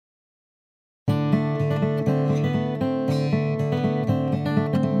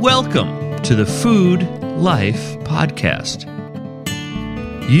Welcome to the Food Life Podcast.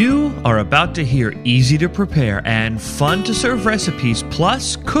 You are about to hear easy to prepare and fun to serve recipes,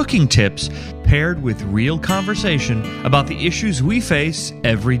 plus cooking tips paired with real conversation about the issues we face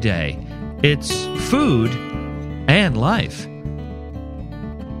every day. It's food and life.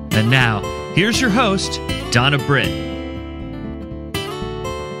 And now, here's your host, Donna Britt.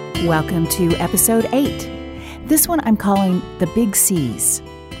 Welcome to episode 8. This one I'm calling The Big C's,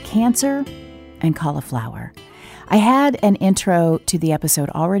 Cancer and Cauliflower. I had an intro to the episode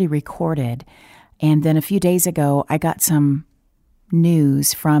already recorded, and then a few days ago I got some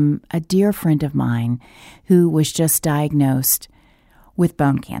news from a dear friend of mine who was just diagnosed with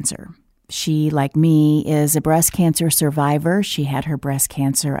bone cancer. She, like me, is a breast cancer survivor. She had her breast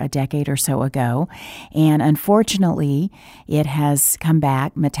cancer a decade or so ago, and unfortunately, it has come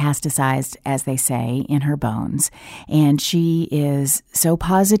back, metastasized, as they say, in her bones. And she is so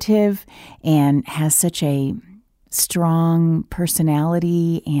positive and has such a strong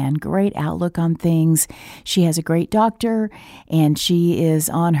personality and great outlook on things. She has a great doctor, and she is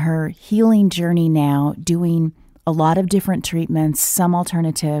on her healing journey now, doing a lot of different treatments, some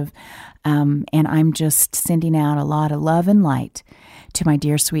alternative, and I'm just sending out a lot of love and light to my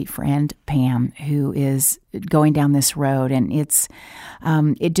dear sweet friend Pam, who is going down this road. And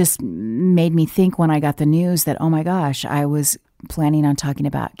it just made me think when I got the news that, oh my gosh, I was planning on talking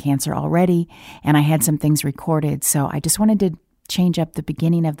about cancer already, and I had some things recorded. So I just wanted to change up the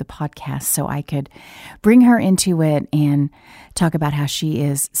beginning of the podcast so I could bring her into it and talk about how she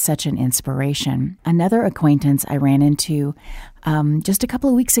is such an inspiration. Another acquaintance I ran into just a couple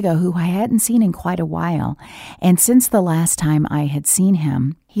of weeks ago who I hadn't seen in quite a while. And since the last time I had seen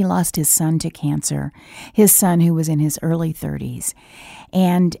him, he lost his son to cancer, his son who was in his early 30s.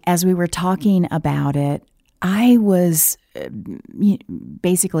 And as we were talking about it, I was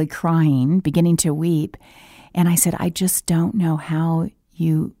basically crying, beginning to weep. And I said, I just don't know how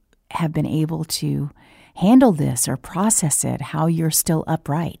you have been able to handle this or process it, how you're still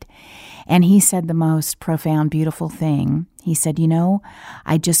upright. And he said the most profound, beautiful thing. He said,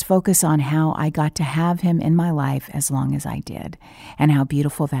 I just focus on how I got to have him in my life as long as I did, and how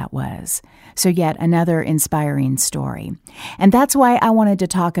beautiful that was. So yet another inspiring story. And that's why I wanted to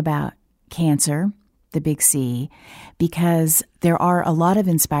talk about cancer, the big C, because there are a lot of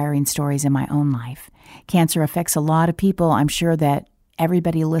inspiring stories in my own life. Cancer affects a lot of people. I'm sure that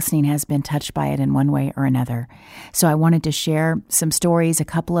everybody listening has been touched by it in one way or another. So I wanted to share some stories, a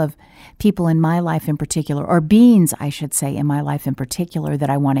couple of people in my life in particular, or beings, I should say, in my life in particular that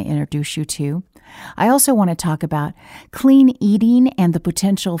I want to introduce you to. I also want to talk about clean eating and the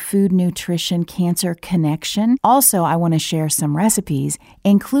potential food nutrition cancer connection. Also, I want to share some recipes,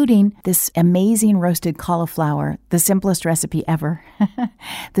 including this amazing roasted cauliflower, the simplest recipe ever.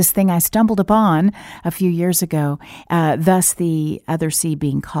 This thing I stumbled upon a few years ago, thus the other C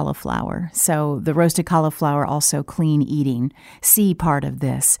being cauliflower. So the roasted cauliflower, also clean eating, C part of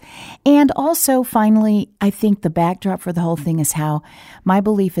this. And also, finally, I think the backdrop for the whole thing is how my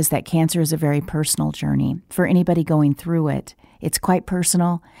belief is that cancer is a very personal journey for anybody going through it. It's quite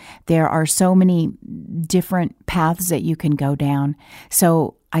personal. There are so many different paths that you can go down.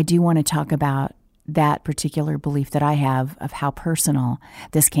 So I do want to talk about that particular belief that I have of how personal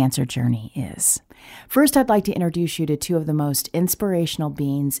this cancer journey is. First, I'd like to introduce you to two of the most inspirational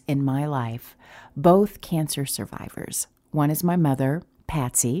beings in my life, both cancer survivors. One is my mother,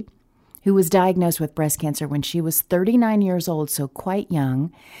 Patsy, who was diagnosed with breast cancer when she was 39 years old, so quite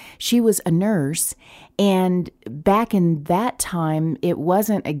young. She was a nurse, and back in that time, it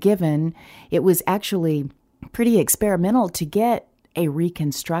wasn't a given. It was actually pretty experimental to get a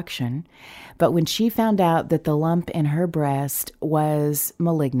reconstruction. But when she found out that the lump in her breast was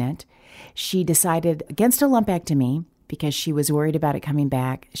malignant, she decided against a lumpectomy because she was worried about it coming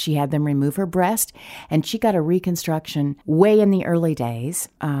back. She had them remove her breast, and she got a reconstruction way in the early days.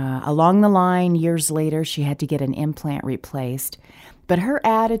 Along the line, years later, she had to get an implant replaced. But her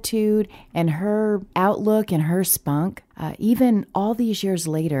attitude and her outlook and her spunk, even all these years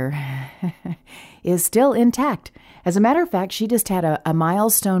later, is still intact. As a matter of fact, she just had a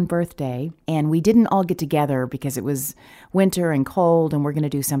milestone birthday, and we didn't all get together because it was winter and cold, and we're going to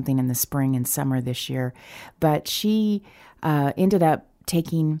do something in the spring and summer this year. But she ended up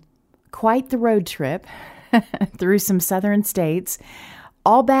taking quite the road trip through some southern states,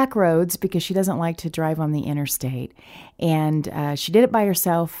 all back roads because she doesn't like to drive on the interstate. And she did it by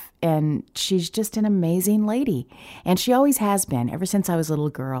herself, and she's just an amazing lady. And she always has been, ever since I was a little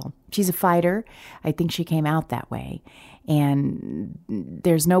girl. She's a fighter. I think she came out that way. And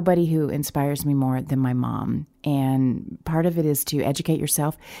there's nobody who inspires me more than my mom. And part of it is to educate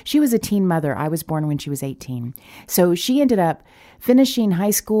yourself. She was a teen mother. I was born when she was 18. So she ended up finishing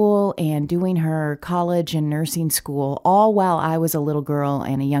high school and doing her college and nursing school, all while I was a little girl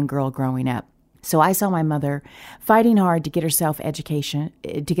and a young girl growing up. So I saw my mother fighting hard to get herself educated,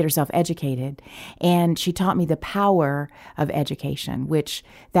 and she taught me the power of education, which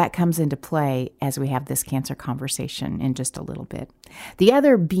that comes into play as we have this cancer conversation in just a little bit. The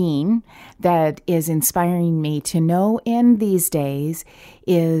other being that is inspiring me to know in these days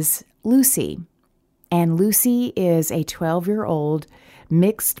is Lucy. And Lucy is a 12-year-old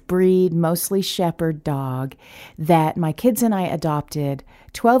mixed breed, mostly shepherd dog that my kids and I adopted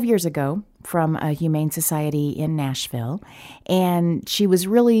 12 years ago from a humane society in Nashville. And she was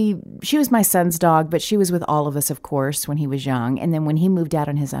my son's dog, but she was with all of us, of course, when he was young. And then when he moved out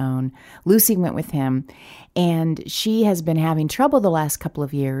on his own, Lucy went with him. And she has been having trouble the last couple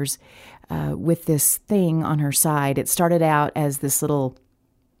of years with this thing on her side. It started out as this little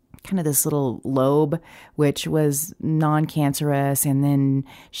lobe, which was non-cancerous, and then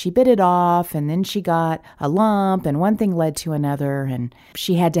she bit it off, and then she got a lump, and one thing led to another, and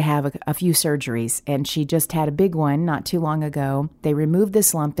she had to have a few surgeries, and she just had a big one not too long ago. They removed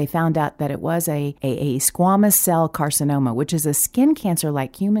this lump. They found out that it was a squamous cell carcinoma, which is a skin cancer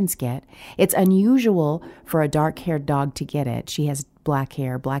like humans get. It's unusual for a dark-haired dog to get it. She has black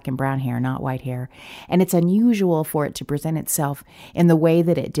hair, black and brown hair, not white hair. And it's unusual for it to present itself in the way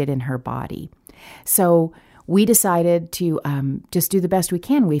that it did in her body. So we decided to just do the best we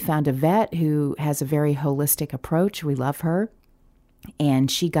can. We found a vet who has a very holistic approach. We love her.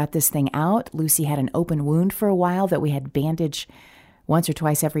 And she got this thing out. Lucy had an open wound for a while that we had to bandage once or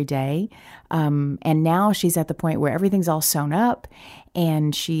twice every day. And now she's at the point where everything's all sewn up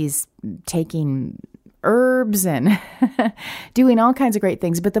and she's taking herbs and doing all kinds of great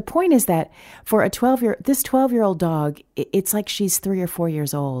things. But the point is that for this 12-year-old dog, it's like she's 3 or 4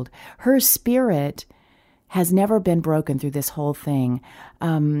 years old. Her spirit has never been broken through this whole thing.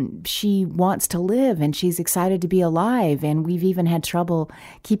 She wants to live and she's excited to be alive. And we've even had trouble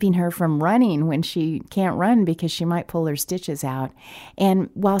keeping her from running when she can't run because she might pull her stitches out. And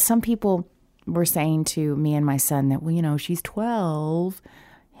while some people were saying to me and my son that, well, she's 12,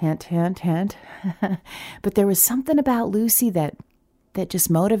 hint, hint, hint. But there was something about Lucy that just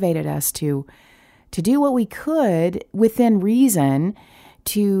motivated us to do what we could within reason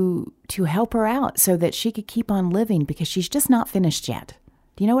to help her out so that she could keep on living because she's just not finished yet.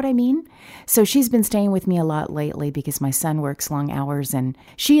 Do you know what I mean? So she's been staying with me a lot lately because my son works long hours and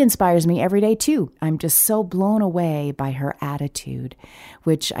she inspires me every day too. I'm just so blown away by her attitude,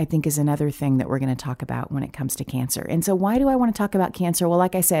 which I think is another thing that we're going to talk about when it comes to cancer. And so why do I want to talk about cancer? Well,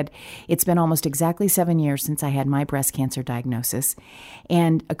 like I said, it's been almost exactly 7 years since I had my breast cancer diagnosis.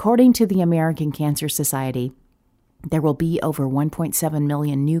 And according to the American Cancer Society, there will be over 1.7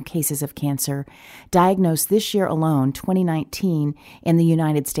 million new cases of cancer diagnosed this year alone, 2019, in the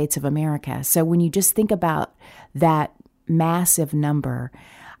United States of America. So when you just think about that massive number,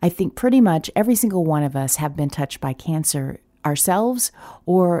 I think pretty much every single one of us have been touched by cancer ourselves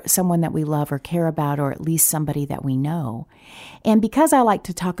or someone that we love or care about, or at least somebody that we know. And because I like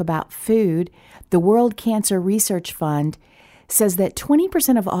to talk about food, the World Cancer Research Fund says that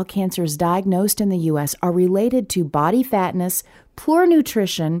 20% of all cancers diagnosed in the U.S. are related to body fatness, poor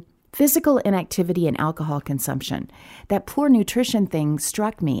nutrition, physical inactivity, and alcohol consumption. That poor nutrition thing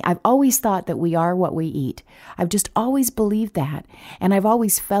struck me. I've always thought that we are what we eat. I've just always believed that, and I've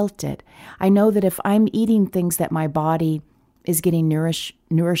always felt it. I know that if I'm eating things that my body is getting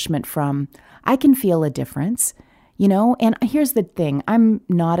nourishment from, I can feel a difference, And here's the thing. I'm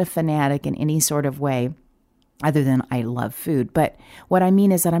not a fanatic in any sort of way, other than I love food. But what I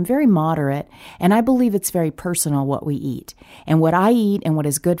mean is that I'm very moderate, and I believe it's very personal what we eat. And what I eat and what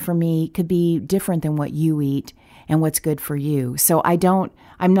is good for me could be different than what you eat and what's good for you. So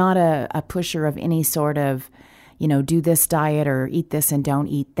I'm not a pusher of any sort of, do this diet or eat this and don't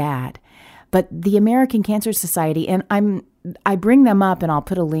eat that. But the American Cancer Society, and I bring them up and I'll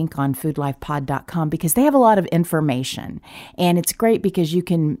put a link on foodlifepod.com because they have a lot of information, and it's great because you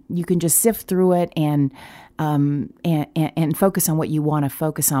can just sift through it and focus on what you want to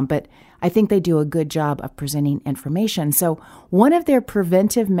focus on. But I think they do a good job of presenting information. So one of their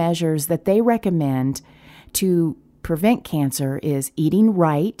preventive measures that they recommend to prevent cancer is eating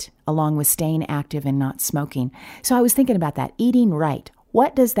right, along with staying active and not smoking. So I was thinking about that, eating right.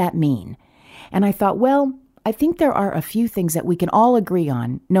 What does that mean? And I thought, well, I think there are a few things that we can all agree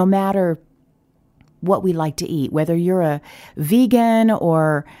on, no matter what we like to eat, whether you're a vegan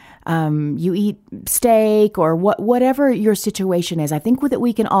or you eat steak or whatever your situation is. I think that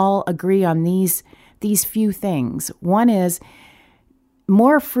we can all agree on these few things. One is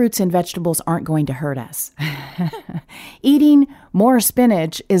more fruits and vegetables aren't going to hurt us. Eating more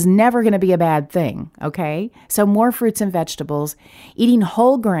spinach is never going to be a bad thing, okay? So more fruits and vegetables, eating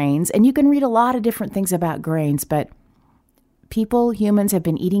whole grains, and you can read a lot of different things about grains, but humans have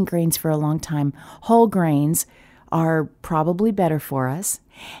been eating grains for a long time. Whole grains are probably better for us.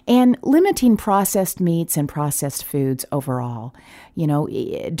 And limiting processed meats and processed foods overall.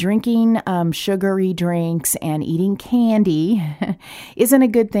 Drinking sugary drinks and eating candy isn't a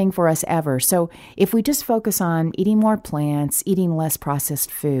good thing for us ever. So if we just focus on eating more plants, eating less processed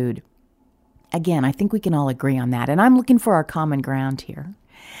food, again, I think we can all agree on that. And I'm looking for our common ground here.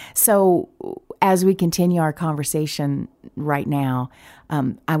 So as we continue our conversation right now,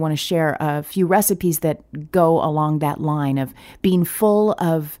 I want to share a few recipes that go along that line of being full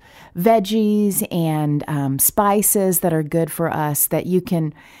of veggies and spices that are good for us that you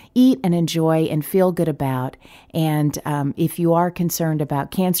can eat and enjoy and feel good about. And if you are concerned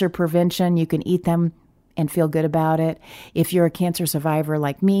about cancer prevention, you can eat them and feel good about it. If you're a cancer survivor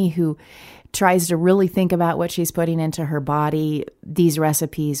like me who tries to really think about what she's putting into her body, these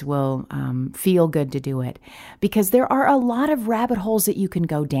recipes will feel good to do it. Because there are a lot of rabbit holes that you can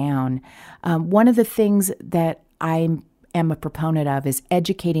go down. One of the things that I am a proponent of is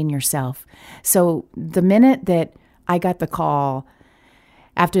educating yourself. So the minute that I got the call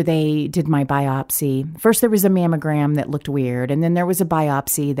after they did my biopsy, first there was a mammogram that looked weird, and then there was a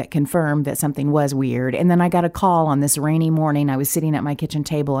biopsy that confirmed that something was weird. And then I got a call on this rainy morning. I was sitting at my kitchen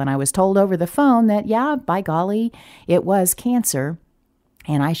table, and I was told over the phone that, yeah, by golly, it was cancer,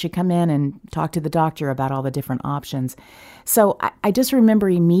 and I should come in and talk to the doctor about all the different options. So I just remember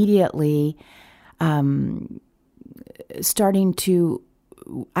immediately starting to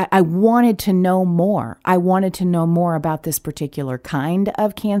I wanted to know more. I wanted to know more about this particular kind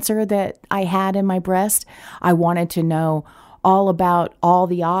of cancer that I had in my breast. I wanted to know all about all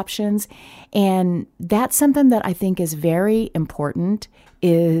the options. And that's something that I think is very important,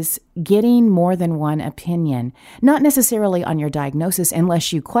 is getting more than one opinion, not necessarily on your diagnosis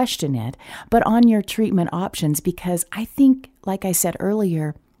unless you question it, but on your treatment options. Because I think, like I said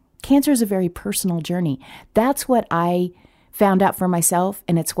earlier, cancer is a very personal journey. That's what I found out for myself,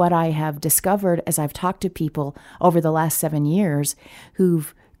 and it's what I have discovered as I've talked to people over the last 7 years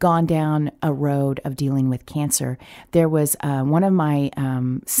who've gone down a road of dealing with cancer. There was one of my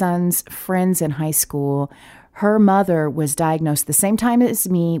son's friends in high school. Her mother was diagnosed the same time as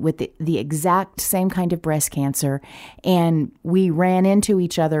me with the exact same kind of breast cancer, and we ran into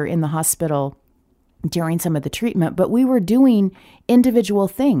each other in the hospital during some of the treatment, but we were doing individual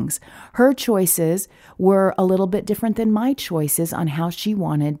things. Her choices were a little bit different than my choices on how she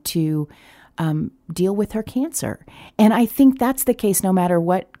wanted to deal with her cancer. And I think that's the case no matter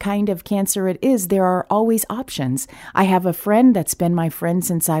what kind of cancer it is. There are always options. I have a friend that's been my friend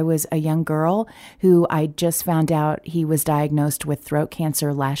since I was a young girl who I just found out he was diagnosed with throat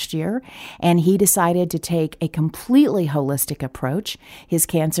cancer last year, and he decided to take a completely holistic approach. His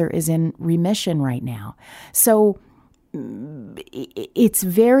cancer is in remission right now. So it's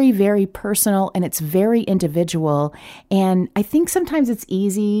very, very personal and it's very individual. And I think sometimes it's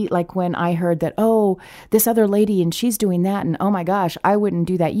easy, like when I heard that, oh, this other lady and she's doing that, and oh my gosh, I wouldn't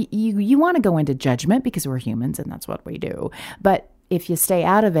do that. You want to go into judgment because we're humans and that's what we do. But if you stay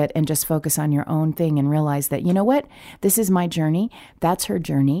out of it and just focus on your own thing and realize that, you know what, this is my journey, that's her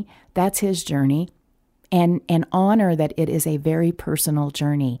journey, that's his journey, and honor that it is a very personal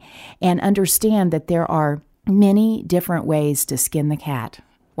journey, and understand that there are many different ways to skin the cat.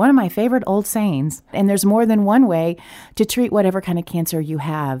 One of my favorite old sayings, and there's more than one way to treat whatever kind of cancer you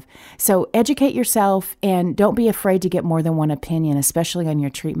have. So educate yourself and don't be afraid to get more than one opinion, especially on your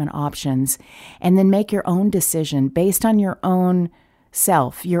treatment options, and then make your own decision based on your own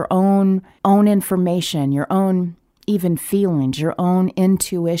self, your own information, your own even feelings, your own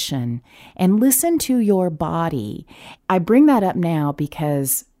intuition, and listen to your body. I bring that up now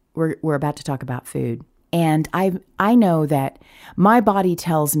because we're about to talk about food. And I know that my body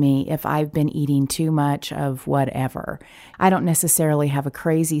tells me if I've been eating too much of whatever. I don't necessarily have a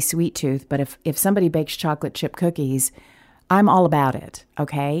crazy sweet tooth, but if somebody bakes chocolate chip cookies, I'm all about it,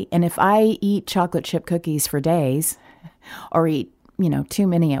 okay? And if I eat chocolate chip cookies for days, or eat, too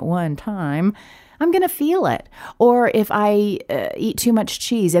many at one time, I'm going to feel it. Or if I eat too much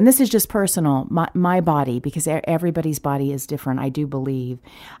cheese, and this is just personal, my body, because everybody's body is different, I do believe.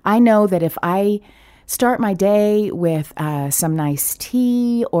 I know that if I start my day with some nice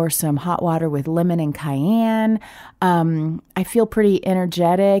tea or some hot water with lemon and cayenne. I feel pretty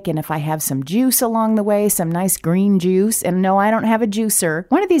energetic, and if I have some juice along the way, some nice green juice, and no, I don't have a juicer.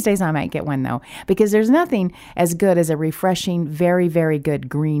 One of these days I might get one though, because there's nothing as good as a refreshing, very, very good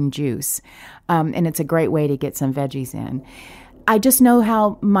green juice. And it's a great way to get some veggies in. I just know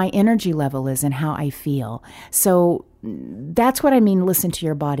how my energy level is and how I feel. So that's what I mean, listen to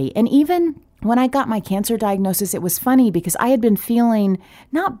your body. And even when I got my cancer diagnosis, it was funny because I had been feeling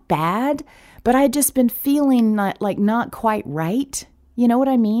not bad, but I had just been feeling not quite right. You know what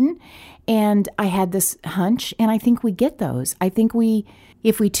I mean? And I had this hunch, and I think we get those. I think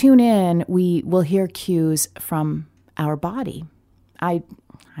if we tune in, we will hear cues from our body. I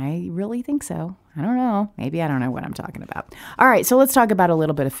really think so. I don't know. Maybe I don't know what I'm talking about. All right, so let's talk about a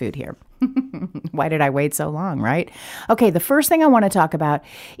little bit of food here. Why did I wait so long, right? Okay, the first thing I want to talk about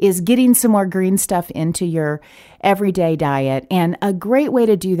is getting some more green stuff into your everyday diet. And a great way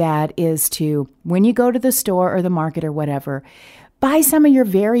to do that is to, when you go to the store or the market or whatever, buy some of your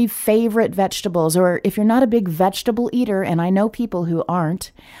very favorite vegetables. Or if you're not a big vegetable eater, and I know people who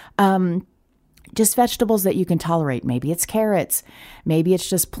aren't, just vegetables that you can tolerate. Maybe it's carrots. Maybe it's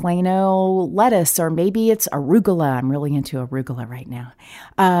just plain old lettuce, or maybe it's arugula. I'm really into arugula right now.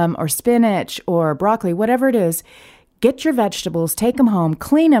 Or spinach or broccoli, whatever it is. Get your vegetables, take them home,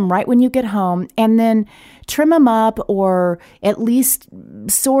 clean them right when you get home, and then trim them up, or at least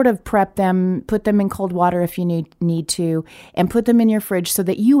sort of prep them, put them in cold water if you need to, and put them in your fridge so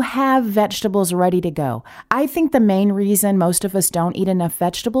that you have vegetables ready to go. I think the main reason most of us don't eat enough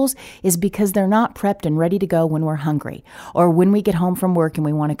vegetables is because they're not prepped and ready to go when we're hungry, or when we get home from work and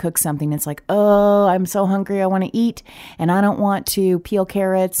we want to cook something. It's like, oh, I'm so hungry, I want to eat, and I don't want to peel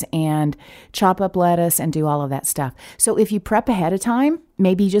carrots and chop up lettuce and do all of that stuff. So if you prep ahead of time,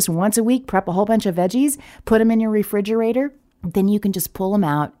 maybe just once a week, prep a whole bunch of veggies, put them in your refrigerator, then you can just pull them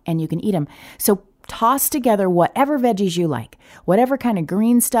out and you can eat them. So toss together whatever veggies you like, whatever kind of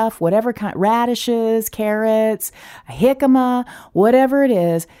green stuff, whatever kind, radishes, carrots, jicama, whatever it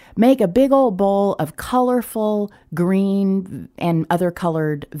is, make a big old bowl of colorful green and other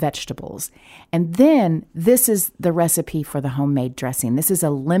colored vegetables. And then this is the recipe for the homemade dressing. This is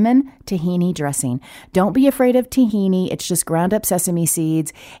a lemon tahini dressing. Don't be afraid of tahini. It's just ground up sesame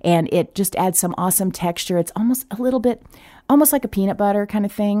seeds, and it just adds some awesome texture. It's almost a little bit almost like a peanut butter kind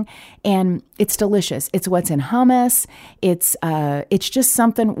of thing. And it's delicious. It's what's in hummus. It's just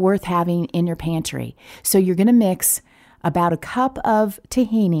something worth having in your pantry. So you're going to mix about a cup of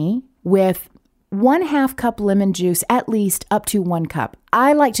tahini with 1/2 cup lemon juice, at least up to 1 cup.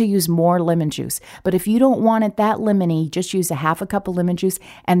 I like to use more lemon juice, but if you don't want it that lemony, just use 1/2 cup of lemon juice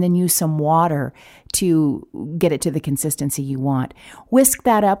and then use some water to get it to the consistency you want. Whisk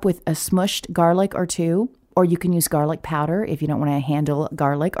that up with a smushed garlic or two. Or you can use garlic powder if you don't want to handle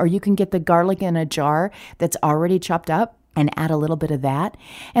garlic. Or you can get the garlic in a jar that's already chopped up and add a little bit of that.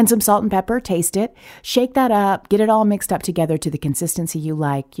 And some salt and pepper, taste it. Shake that up, get it all mixed up together to the consistency you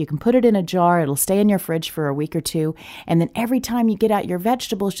like. You can put it in a jar. It'll stay in your fridge for a week or two. And then every time you get out your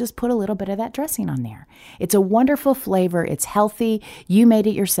vegetables, just put a little bit of that dressing on there. It's a wonderful flavor. It's healthy. You made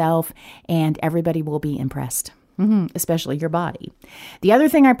it yourself, and everybody will be impressed. Especially your body. The other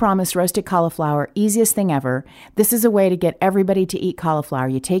thing I promised, roasted cauliflower, easiest thing ever. This is a way to get everybody to eat cauliflower.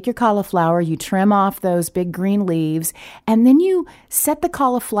 You take your cauliflower, you trim off those big green leaves, and then you set the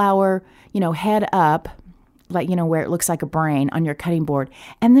cauliflower, head up, like, where it looks like a brain on your cutting board,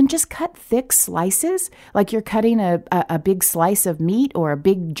 and then just cut thick slices, like you're cutting a big slice of meat or a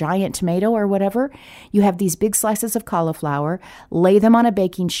big giant tomato or whatever. You have these big slices of cauliflower, lay them on a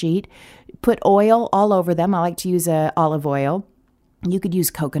baking sheet, put oil all over them. I like to use olive oil. You could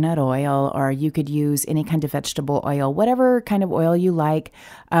use coconut oil, or you could use any kind of vegetable oil, whatever kind of oil you like.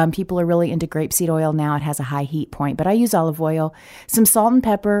 People are really into grapeseed oil now. It has a high heat point, but I use olive oil, some salt and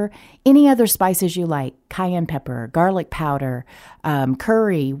pepper, any other spices you like, cayenne pepper, garlic powder,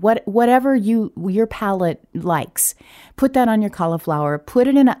 curry, whatever your palate likes. Put that on your cauliflower, put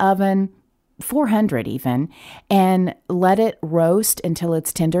it in an oven, 400 even, and let it roast until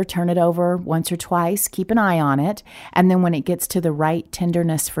it's tender. Turn it over once or twice. Keep an eye on it. And then when it gets to the right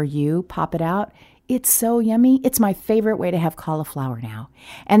tenderness for you, pop it out. It's so yummy. It's my favorite way to have cauliflower now.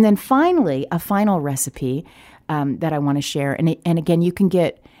 And then finally, a final recipe that I want to share. And again, you can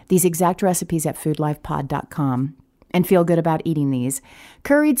get these exact recipes at foodlifepod.com and feel good about eating these.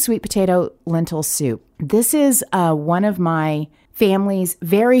 Curried sweet potato lentil soup. This is one of my family's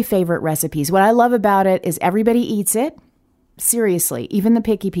very favorite recipes. What I love about it is everybody eats it. Seriously, even the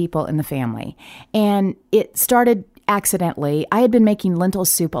picky people in the family. And it started accidentally. I had been making lentil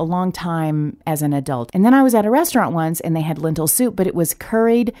soup a long time as an adult. And then I was at a restaurant once and they had lentil soup, but it was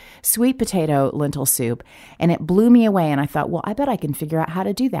curried sweet potato lentil soup. And it blew me away. And I thought, well, I bet I can figure out how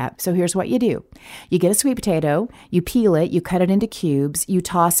to do that. So here's what you do. You get a sweet potato, you peel it, you cut it into cubes, you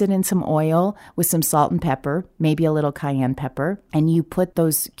toss it in some oil with some salt and pepper, maybe a little cayenne pepper, and you put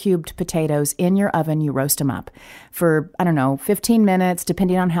those cubed potatoes in your oven, you roast them up for, 15 minutes,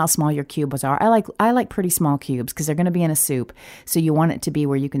 depending on how small your cubes are. I like pretty small cubes because they're going to be in a soup. So you want it to be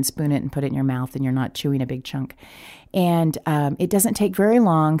where you can spoon it and put it in your mouth and you're not chewing a big chunk. And it doesn't take very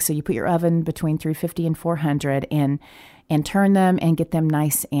long. So you put your oven between 350 and 400 and turn them and get them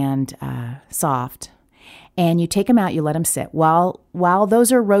nice and soft. And you take them out, you let them sit. While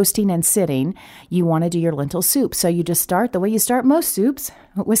those are roasting and sitting, you want to do your lentil soup. So you just start the way you start most soups,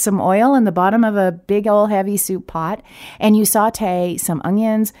 with some oil in the bottom of a big old heavy soup pot. And you saute some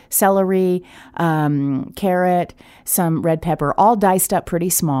onions, celery, carrot, some red pepper, all diced up pretty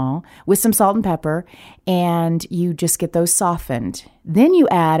small, with some salt and pepper. And you just get those softened. Then you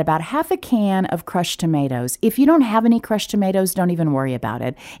add about half a can of crushed tomatoes. If you don't have any crushed tomatoes, don't even worry about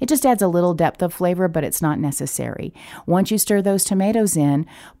it. It just adds a little depth of flavor, but it's not necessary. Once you stir those tomatoes in,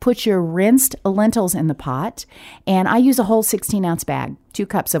 put your rinsed lentils in the pot. And I use a whole 16-ounce bag, 2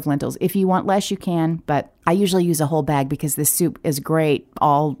 cups of lentils. If you want less, you can, but I usually use a whole bag because this soup is great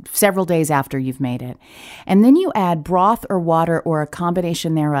several days after you've made it. And then you add broth or water or a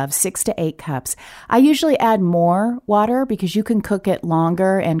combination thereof, 6 to 8 cups. I usually add more water because you can cook it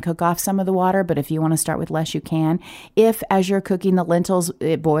longer and cook off some of the water, but if you want to start with less, you can. If as you're cooking the lentils,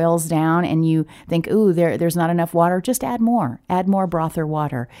 it boils down and you think, ooh, there's not enough water, just add more. Add more broth or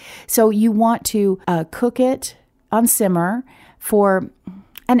water. So you want to cook it on simmer for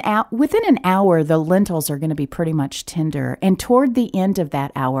within an hour, the lentils are going to be pretty much tender. And toward the end of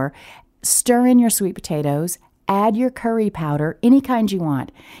that hour, stir in your sweet potatoes, add your curry powder, any kind you want.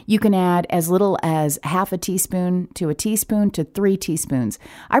 You can add as little as half a teaspoon to 3 teaspoons.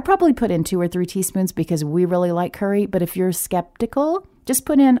 I probably put in 2 or 3 teaspoons because we really like curry, but if you're skeptical, just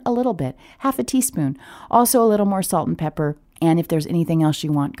put in a little bit, half a teaspoon. Also a little more salt and pepper. And if there's anything else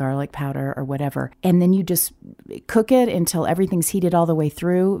you want, garlic powder or whatever. And then you just cook it until everything's heated all the way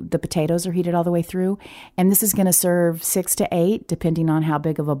through. The potatoes are heated all the way through. And this is going to serve 6 to 8, depending on how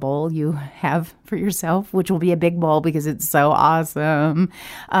big of a bowl you have for yourself, which will be a big bowl because it's so awesome.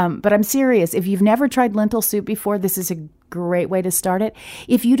 But I'm serious. If you've never tried lentil soup before, this is a great way to start it.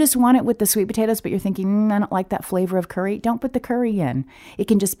 If you just want it with the sweet potatoes, but you're thinking, I don't like that flavor of curry, don't put the curry in. It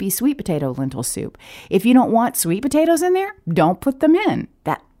can just be sweet potato lentil soup. If you don't want sweet potatoes in there, don't put them in.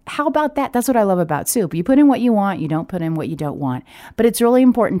 How about that? That's what I love about soup. You put in what you want, you don't put in what you don't want. But it's really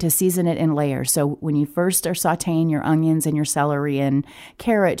important to season it in layers. So when you first are sauteing your onions and your celery and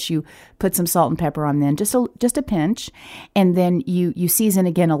carrots, you put some salt and pepper on them, just a pinch. And then you season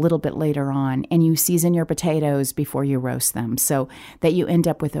again a little bit later on. And you season your potatoes before you roast them so that you end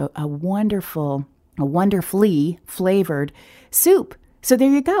up with a wonderfully flavored soup. So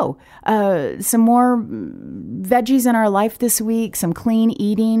there you go. Some more veggies in our life this week, some clean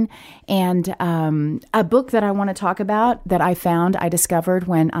eating, and a book that I want to talk about that I discovered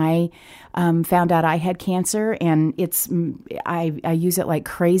when I found out I had cancer, and I use it like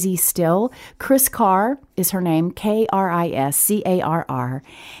crazy still. Kris Carr is her name, Kriscarr.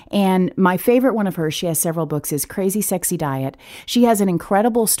 And my favorite one of hers, she has several books, is Crazy Sexy Diet. She has an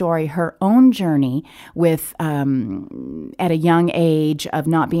incredible story, her own journey with, at a young age, of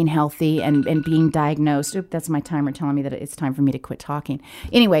not being healthy and being diagnosed. Oop, that's my timer telling me that it's time for me to quit talking.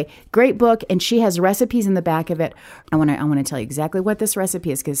 Anyway, great book, and she has recipes in the back of it. I want to tell you exactly what this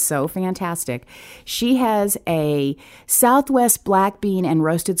recipe is because it's so fantastic. She has a Southwest black bean and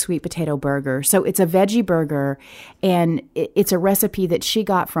roasted sweet potato burger. So it's a veggie burger, and it's a recipe that she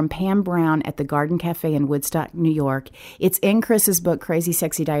got from Pam Brown at the Garden Cafe in Woodstock, New York. It's in Chris's book, Crazy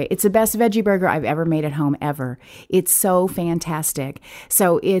Sexy Diet. It's the best veggie burger I've ever made at home ever. It's so fantastic.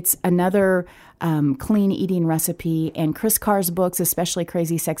 So it's another clean eating recipe, and Kris Carr's books, especially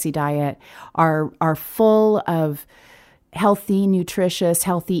Crazy Sexy Diet, are full of healthy, nutritious,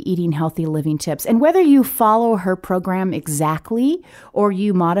 healthy eating, healthy living tips. And whether you follow her program exactly or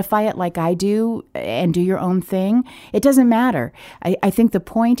you modify it like I do and do your own thing, it doesn't matter. I think the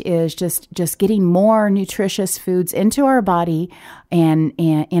point is just getting more nutritious foods into our body and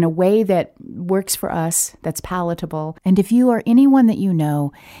in a way that works for us, that's palatable. And if you or anyone that you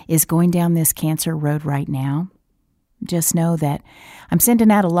know is going down this cancer road right now, Just know that I'm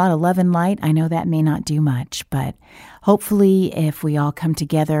sending out a lot of love and light. I know that may not do much, but hopefully if we all come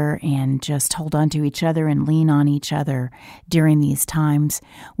together and just hold on to each other and lean on each other during these times,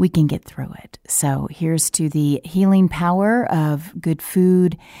 we can get through it. So here's to the healing power of good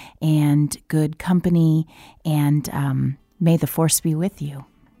food and good company, and may the force be with you.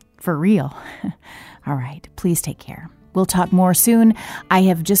 For real. All right, please take care. We'll talk more soon. I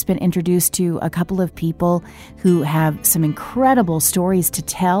have just been introduced to a couple of people who have some incredible stories to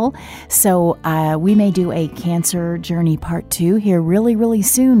tell. So we may do a cancer journey part 2 here really, really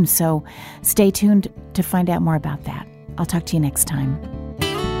soon. So stay tuned to find out more about that. I'll talk to you next time.